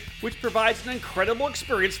restricted, which provides an incredible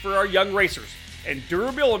experience for our young racers, and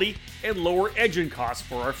durability and lower engine costs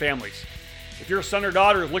for our families. If your son or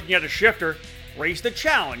daughter is looking at a shifter, race the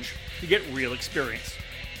Challenge to get real experience.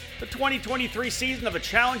 The 2023 season of the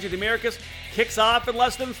Challenge of the Americas kicks off in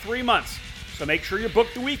less than 3 months, so make sure you book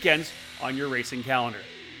the weekends on your racing calendar.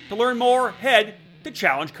 To learn more, head to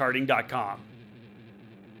challengekarting.com.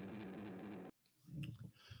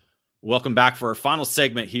 Welcome back for our final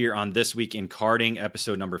segment here on This Week in Karting,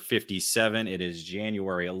 episode number 57. It is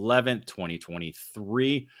January 11th,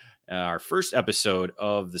 2023. Our first episode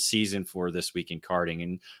of the season for This Week in Karting.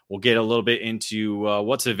 And we'll get a little bit into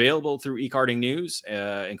what's available through eKarting News,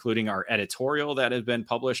 including our editorial that has been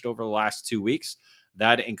published over the last 2 weeks.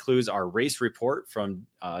 That includes our race report from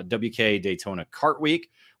WK Daytona Kart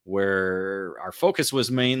Week, where our focus was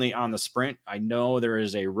mainly on the sprint. I know there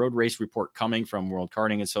is a road race report coming from World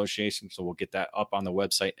Karting Association, so we'll get that up on the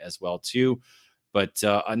website as well too. But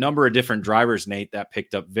a number of different drivers, Nate, that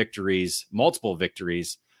picked up victories, multiple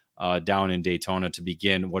victories down in Daytona to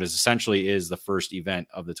begin what is essentially is the first event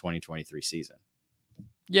of the 2023 season.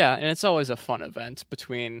 Yeah, and it's always a fun event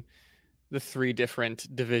between the 3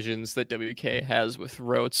 different divisions that WK has with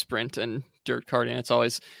road, sprint, and dirt karting. It's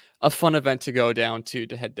always a fun event to go down to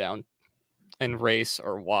head down and race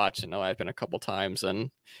or watch. I know I've been a couple times,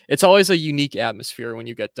 and it's always a unique atmosphere when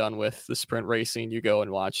you get done with the sprint racing. You go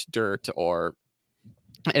and watch dirt,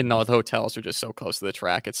 and all the hotels are just so close to the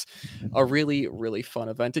track. It's a really, really fun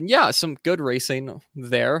event. And yeah, some good racing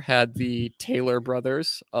there. Had the Taylor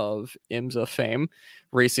brothers of IMSA fame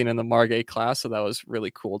racing in the Margay class, so that was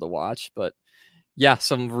really cool to watch. But yeah,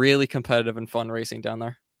 some really competitive and fun racing down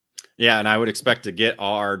there. Yeah, and I would expect to get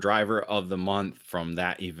our driver of the month from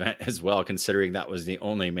that event as well, considering that was the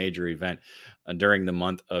only major event during the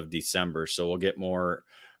month of December. So we'll get more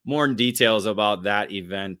details about that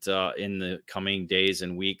event in the coming days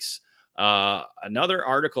and weeks. Another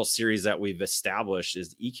article series that we've established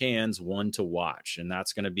is EKN's One to Watch, and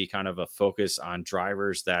that's going to be kind of a focus on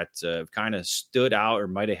drivers that kind of stood out or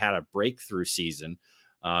might have had a breakthrough season.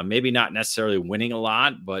 Maybe not necessarily winning a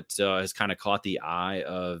lot, but has kind of caught the eye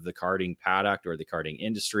of the karting paddock or the karting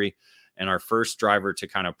industry. And our first driver to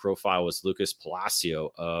kind of profile was Lucas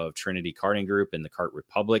Palacio of Trinity Karting Group and the Kart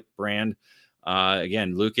Republic brand.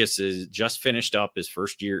 Again, Lucas is just finished up his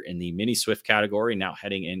first year in the Mini Swift category, now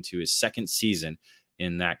heading into his second season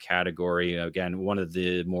in that category. Again, one of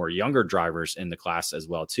the more younger drivers in the class as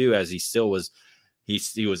well, too, as he still was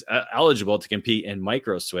he was eligible to compete in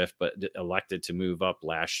Micro Swift, but elected to move up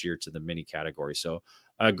last year to the mini category. So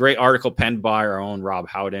a great article penned by our own Rob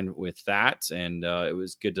Howden with that. And it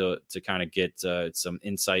was good to kind of get some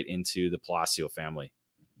insight into the Palacio family.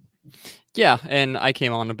 Yeah. And I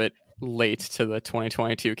came on a bit late to the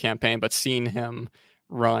 2022 campaign, but seeing him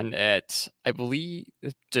run at, I believe,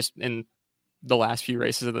 just in the last few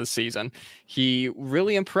races of the season, he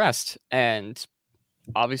really impressed and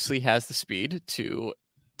obviously has the speed to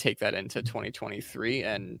take that into 2023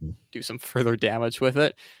 and do some further damage with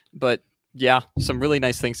it. But yeah, some really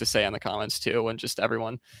nice things to say in the comments too, and just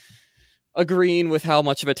everyone agreeing with how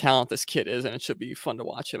much of a talent this kid is, and it should be fun to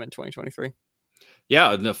watch him in 2023.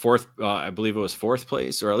 Yeah, the fourth, I believe it was fourth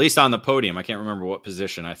place, or at least on the podium. I can't remember what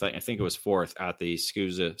position. I think it was fourth at the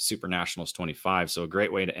SCUSA Super Nationals 25. So a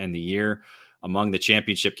great way to end the year among the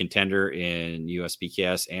championship contender in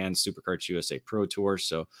USPKS and SuperKarts USA Pro Tour.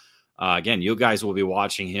 So again, you guys will be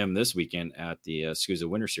watching him this weekend at the SCUSA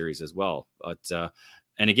Winter Series as well. But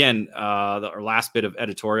and again, our last bit of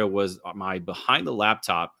editorial was my behind the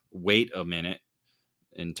laptop. Wait a minute.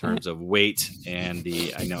 In terms of weight and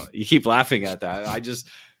I know you keep laughing at that.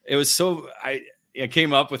 It was so, I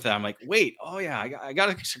came up with that. I'm like, wait, oh yeah, I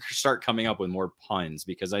got to start coming up with more puns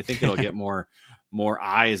because I think it'll get more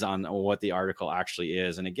eyes on what the article actually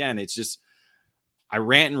is. And again, it's just, I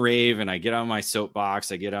rant and rave and I get on my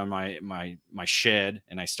soapbox, I get on my shed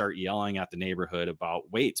and I start yelling at the neighborhood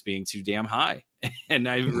about weights being too damn high. And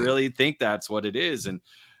I really think that's what it is. And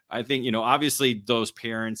I think, obviously those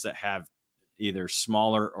parents that have either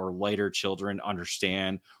smaller or lighter children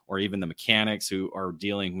understand, or even the mechanics who are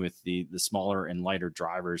dealing with the smaller and lighter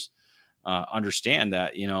drivers understand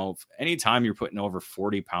that, anytime you're putting over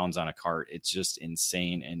 40 pounds on a cart, it's just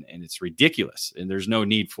insane and it's ridiculous and there's no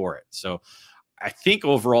need for it. So I think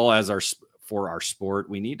overall for our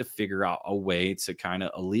sport, we need to figure out a way to kind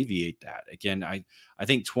of alleviate that. Again, I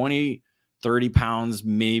think 30 pounds,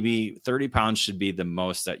 maybe 30 pounds should be the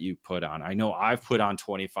most that you put on. I know I've put on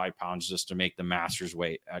 25 pounds just to make the master's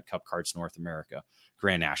weight at Cup Karts North America.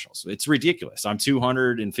 Grand Nationals. It's ridiculous. I'm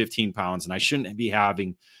 215 pounds and I shouldn't be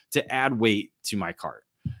having to add weight to my cart.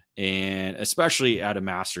 And especially at a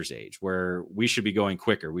master's age where we should be going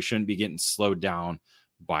quicker. We shouldn't be getting slowed down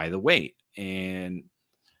by the weight. And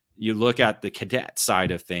you look at the cadet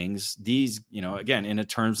side of things, these, again, in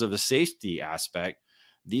terms of the safety aspect,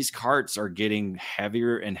 these carts are getting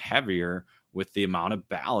heavier and heavier with the amount of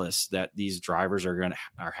ballast that these drivers are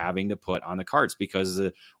having to put on the carts because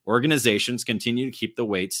the organizations continue to keep the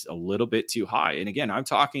weights a little bit too high. And again, I'm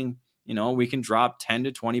talking, we can drop 10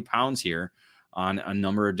 to 20 pounds here on a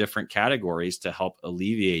number of different categories to help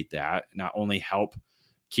alleviate that, not only help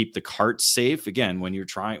keep the cart safe. Again,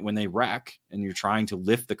 when they wreck and you're trying to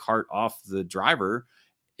lift the cart off the driver,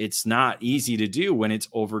 it's not easy to do when it's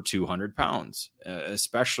over 200 pounds,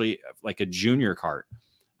 especially like a junior cart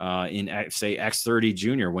in say X30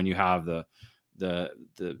 Junior, when you have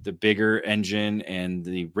the bigger engine and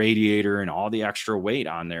the radiator and all the extra weight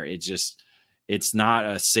on there. It's not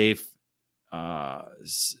a safe,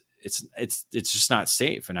 it's just not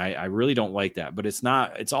safe. And I really don't like that, but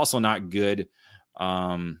it's also not good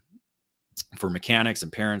for mechanics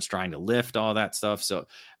and parents trying to lift all that stuff. So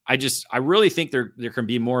I really think there can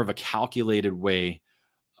be more of a calculated way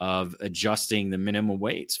of adjusting the minimum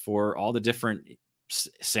weights for all the different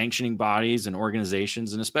sanctioning bodies and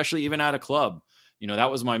organizations, and especially even at a club.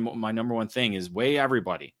 That was my number one thing is weigh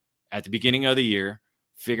everybody at the beginning of the year,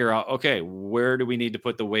 figure out, okay, where do we need to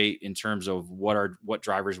put the weight in terms of what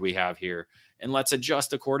drivers we have here, and let's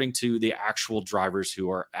adjust according to the actual drivers who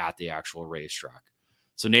are at the actual racetrack.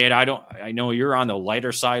 So Nate, I know you're on the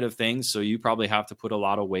lighter side of things, so you probably have to put a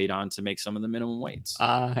lot of weight on to make some of the minimum weights.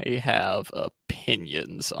 I have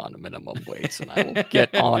opinions on minimum weights, and I will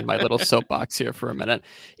get on my little soapbox here for a minute.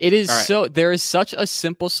 It is there is such a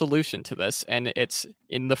simple solution to this, and it's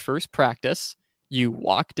in the first practice. You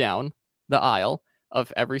walk down the aisle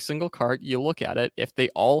of every single cart, you look at it. If they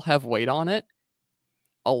all have weight on it,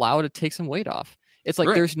 allow it to take some weight off. It's like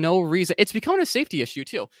there's no reason. It's becoming a safety issue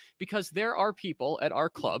too, because there are people at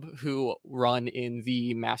our club who run in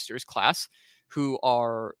the masters class who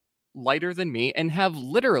are lighter than me and have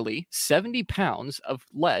literally 70 pounds of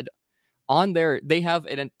lead on they have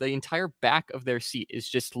the entire back of their seat is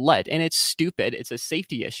just lead, and it's stupid. It's a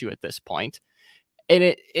safety issue at this point, and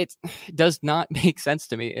it does not make sense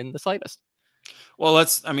to me in the slightest. Well,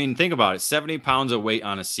 think about it. 70 pounds of weight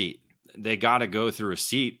on a seat. They got to go through a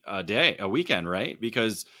seat a weekend, right?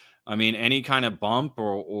 Because any kind of bump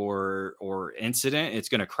or incident, it's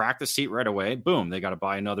going to crack the seat right away. Boom. They got to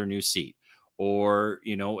buy another new seat. Or,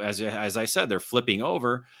 as I said, they're flipping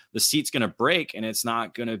over, the seat's going to break and it's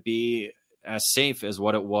not going to be as safe as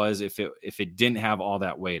what it was if it didn't have all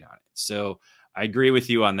that weight on it. So I agree with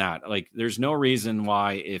you on that. Like, there's no reason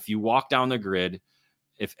why, if you walk down the grid,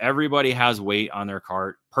 if everybody has weight on their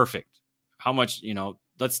cart, perfect. How much,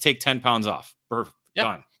 let's take 10 pounds off. Perfect. Yep.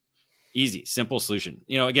 Done. Easy, simple solution.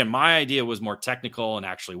 Again, my idea was more technical and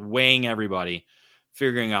actually weighing everybody,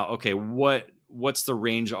 figuring out, okay, what's the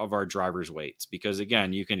range of our drivers' weights? Because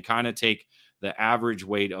again, you can kind of take the average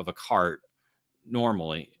weight of a cart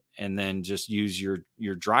normally and then just use your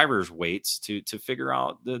driver's weights to figure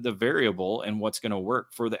out the variable and what's going to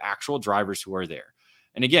work for the actual drivers who are there.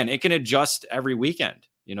 And again, it can adjust every weekend.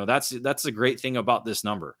 That's the great thing about this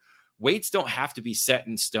number. Weights don't have to be set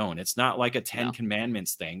in stone. It's not like a 10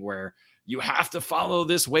 commandments thing where you have to follow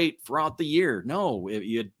this weight throughout the year. No,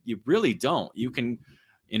 you really don't. You can,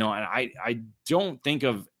 and I don't think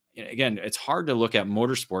of, again, it's hard to look at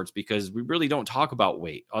motorsports because we really don't talk about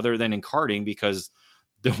weight other than in karting, because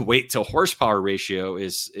the weight to horsepower ratio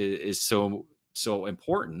is so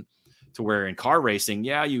important, to where in car racing,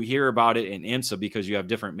 you hear about it in IMSA because you have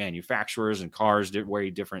different manufacturers and cars that weigh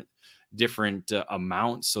different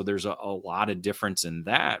amounts. So there's a lot of difference in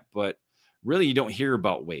that, but really you don't hear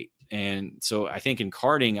about weight. And so I think in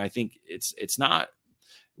karting, it's not,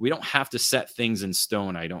 we don't have to set things in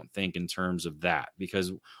stone. I don't think in terms of that,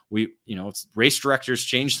 because race directors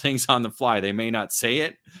change things on the fly. They may not say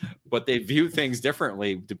it, but they view things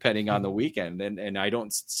differently depending on the weekend. And I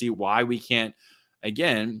don't see why we can't,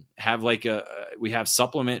 again, have we have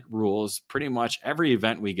supplement rules pretty much every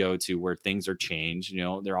event we go to where things are changed.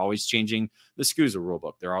 They're always changing the SCUSA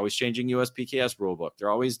rulebook. They're always changing USPKS rulebook. They're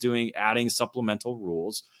always adding supplemental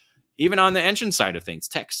rules, even on the engine side of things.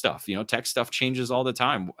 Tech stuff changes all the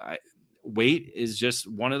time. Weight is just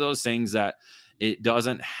one of those things that it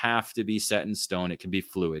doesn't have to be set in stone. It can be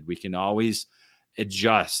fluid. We can always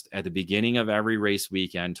adjust at the beginning of every race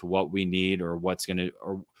weekend to what we need or what's going to,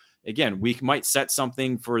 or again, we might set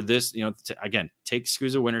something for this, again, take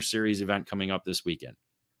SCUSA Winter Series event coming up this weekend.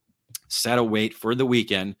 set a weight for the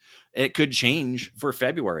weekend. It could change for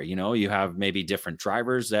February. You know, you have maybe different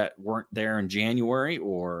drivers that weren't there in January,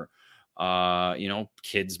 or, you know,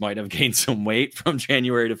 kids might have gained some weight from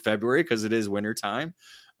January to February because it is winter time.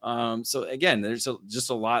 So again, there's just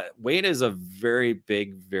a lot. Weight is a very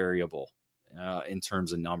big variable in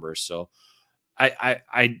terms of numbers. So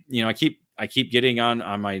I keep getting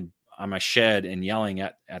on my shed and yelling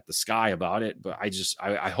at the sky about it, but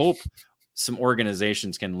I hope some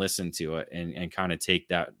organizations can listen to it and kind of take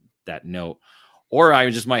that note, or I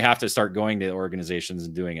just might have to start going to organizations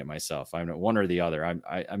and doing it myself. I'm one or the other.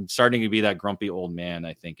 I'm starting to be that grumpy old man,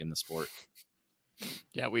 I think, in the sport.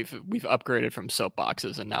 Yeah, we've upgraded from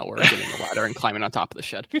soapboxes, and now we're getting a ladder and climbing on top of the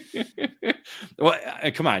shed. Well,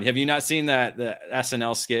 come on, have you not seen the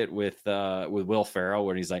SNL skit with Will Ferrell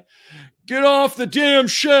where he's like, "Get off the damn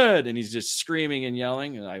shed," and he's just screaming and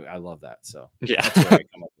yelling, and I love that. So yeah, that's where I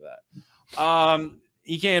come up with that.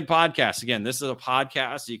 EKN Podcast. Again, this is a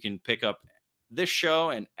podcast. You can pick up this show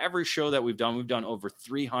and every show that we've done. We've done over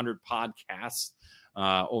 300 podcasts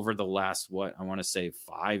over the last, I want to say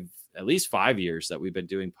at least 5 years that we've been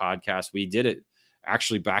doing podcasts. We did it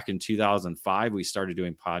actually back in 2005. We started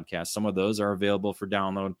doing podcasts. Some of those are available for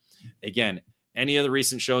download. Again, any of the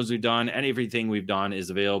recent shows we've done, everything we've done is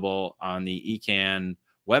available on the EKN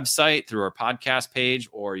website through our podcast page,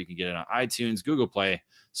 or you can get it on iTunes, Google Play,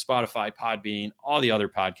 Spotify, Podbean, all the other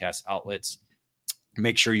podcast outlets.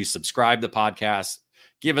 Make sure you subscribe to the podcast,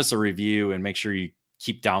 give us a review, and make sure you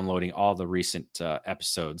keep downloading all the recent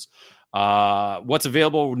episodes. What's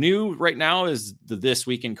available new right now is the This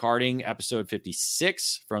Week in Karting episode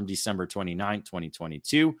 56 from December 29th,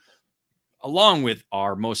 2022, along with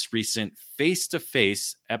our most recent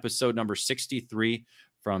face-to-face episode number 63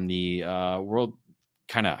 from the world,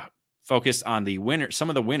 kind of focused on the some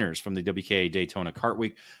of the winners from the WKA Daytona Kart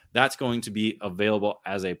Week. That's going to be available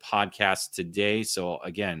as a podcast today. So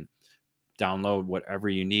again, download whatever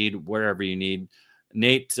you need, wherever you need.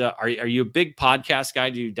 Nate, are you a big podcast guy?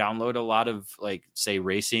 Do you download a lot of, like, say,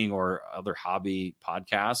 racing or other hobby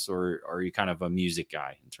podcasts, or are you kind of a music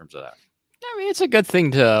guy in terms of that? I mean, it's a good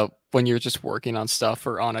thing to, when you're just working on stuff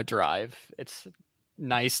or on a drive. It's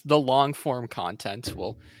nice. The long form content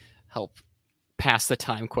will help pass the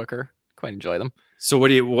time quicker. Quite enjoy them. So what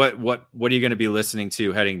are you going to be listening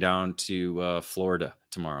to heading down to Florida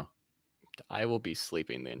tomorrow? I will be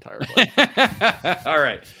sleeping the entire flight. All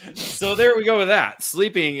right. So there we go with that.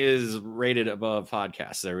 Sleeping is rated above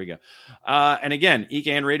podcasts. There we go. And again,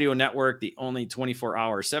 EKN Radio Network, the only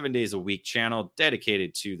 24-hour, 7 days a week channel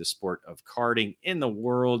dedicated to the sport of karting in the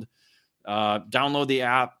world. Download the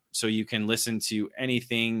app so you can listen to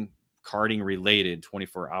anything karting related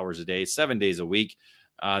 24 hours a day, 7 days a week.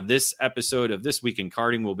 This episode of This Week in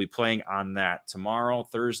Karting will be playing on that tomorrow,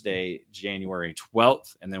 Thursday, January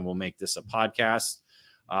 12th, and then we'll make this a podcast.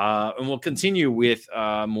 And we'll continue with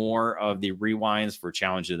more of the rewinds for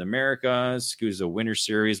Challenge of the Americas, SCUSA Winter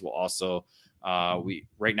Series. We'll also,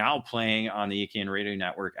 right now playing on the EKN Radio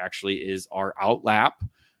Network actually is our outlap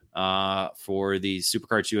for the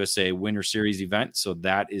SuperKarts USA Winter Series event. So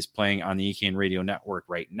that is playing on the EKN Radio Network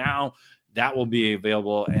right now. That will be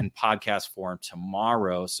available in podcast form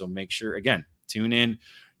tomorrow. So make sure, again, tune in.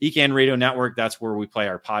 EKN Radio Network, that's where we play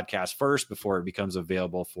our podcast first before it becomes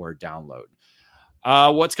available for download.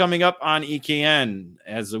 What's coming up on EKN?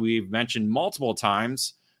 As we've mentioned multiple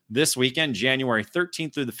times, this weekend, January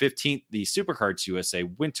 13th through the 15th, the SuperKarts USA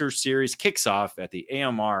Winter Series kicks off at the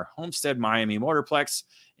AMR Homestead Miami Motorplex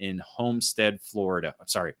in Homestead, Florida.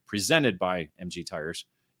 Presented by MG Tires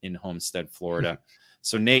in Homestead, Florida.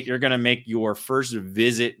 So, Nate, you're going to make your first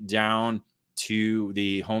visit down to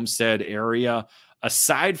the Homestead area.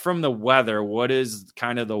 Aside from the weather, what is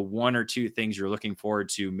kind of the one or two things you're looking forward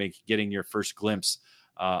to getting your first glimpse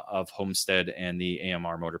of Homestead and the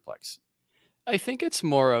AMR Motorplex? I think it's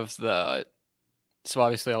more of so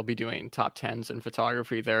obviously I'll be doing top 10s in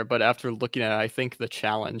photography there, but after looking at it, I think the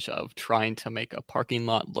challenge of trying to make a parking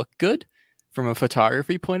lot look good from a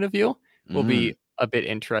photography point of view will be a bit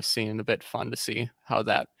interesting and a bit fun to see how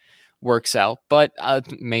that works out. But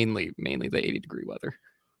mainly the 80-degree weather.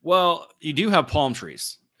 Well, you do have palm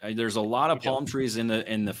trees. There's a lot of palm trees in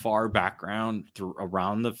the far background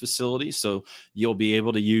around the facility, so you'll be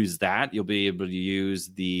able to use that. You'll be able to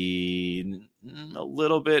use a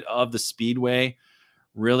little bit of the speedway.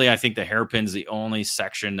 Really, I think the hairpin's the only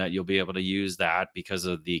section that you'll be able to use that because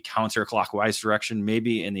of the counterclockwise direction.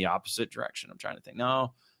 Maybe in the opposite direction. I'm trying to think.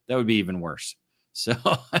 No, that would be even worse. So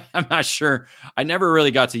I'm not sure. I never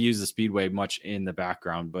really got to use the speedway much in the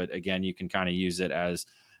background, but again, you can kind of use it as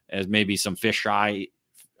maybe some fisheye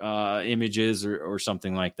images or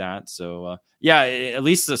something like that. So yeah, at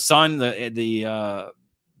least the sun, the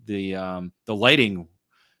lighting,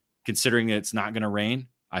 considering that it's not going to rain,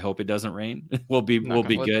 I hope it doesn't rain. will be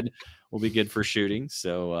good. Will be good for shooting.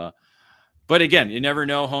 So, but again, you never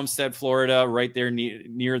know. Homestead, Florida, right there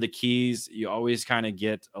near the Keys. You always kind of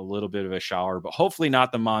get a little bit of a shower, but hopefully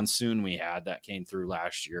not the monsoon we had that came through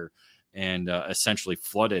last year and essentially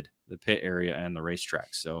flooded the pit area and the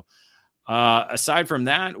racetrack. So aside from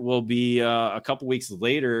that, we'll be a couple weeks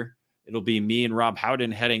later. It'll be me and Rob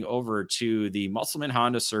Howden heading over to the Musselman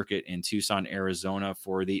Honda Circuit in Tucson, Arizona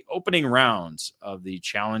for the opening rounds of the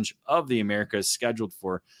Challenge of the Americas, scheduled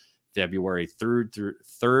for February 3rd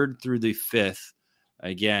through the 5th.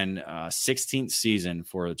 Again, 16th season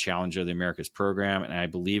for the Challenge of the Americas program. And I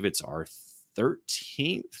believe it's our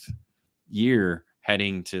 13th year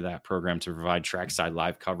heading to that program to provide trackside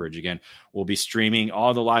live coverage. Again, we'll be streaming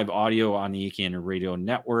all the live audio on the EKN Radio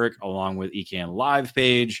Network, along with EKN Live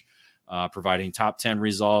page, providing top 10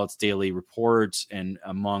 results, daily reports, and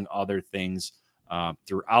among other things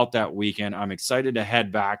throughout that weekend. I'm excited to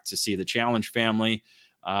head back to see the Challenge family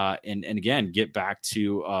and again, get back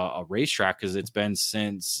to a racetrack, because it's been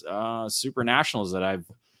since Super Nationals that I've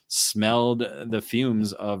smelled the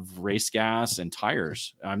fumes of race gas and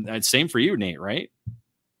tires. Same for you, Nate, right?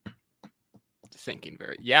 Thinking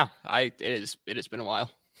it has been a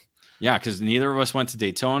while. Yeah, because neither of us went to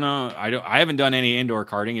Daytona. I haven't done any indoor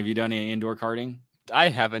karting. Have you done any indoor karting? I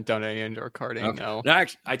haven't done any indoor karting. Okay. No,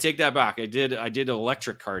 actually, I take that back. I did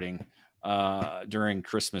electric karting during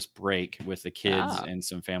Christmas break with the kids and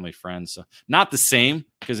some family friends. So not the same,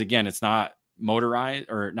 because again, it's not motorized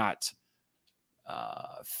or not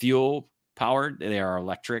fuel powered. They are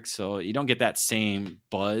electric, so you don't get that same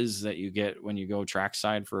buzz that you get when you go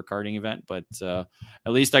trackside for a karting event. But at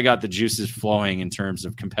least I got the juices flowing in terms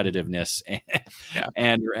of competitiveness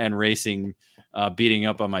and racing, beating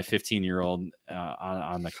up on my 15-year-old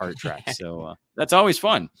on the kart track. So that's always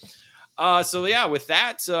fun. So yeah, with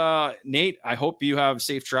that, Nate, I hope you have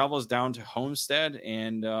safe travels down to Homestead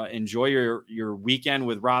and enjoy your weekend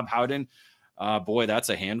with Rob Howden. Boy, that's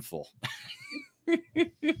a handful. I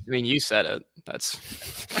mean, you said it. That's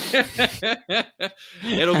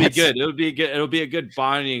it'll be good. It'll be a good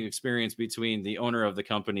bonding experience between the owner of the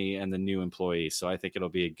company and the new employee. So I think it'll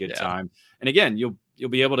be a good time. And again, you'll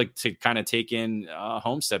be able to kind of take in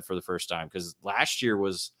Homestead for the first time, because last year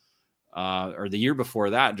was or the year before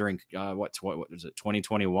that, during what was it,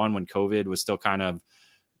 2021, when COVID was still kind of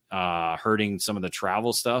hurting some of the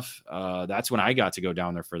travel stuff. That's when I got to go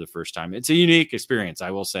down there for the first time. It's a unique experience,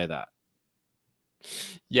 I will say that.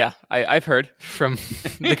 Yeah, I've heard from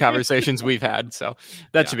the conversations we've had, so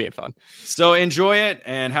that should be fun. So enjoy it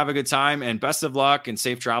and have a good time, and best of luck and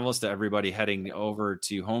safe travels to everybody heading over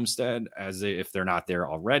to Homestead, if they're not there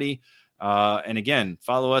already. And again,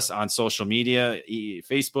 follow us on social media,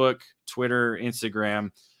 Facebook, Twitter,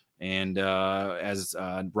 Instagram, and as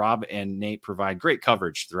Rob and Nate provide great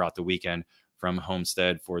coverage throughout the weekend from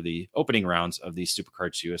Homestead for the opening rounds of the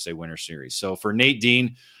SuperKarts USA Winter Series. So for Nate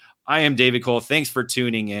Dean, I am David Cole. Thanks for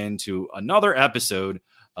tuning in to another episode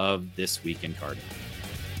of This Week in Karting.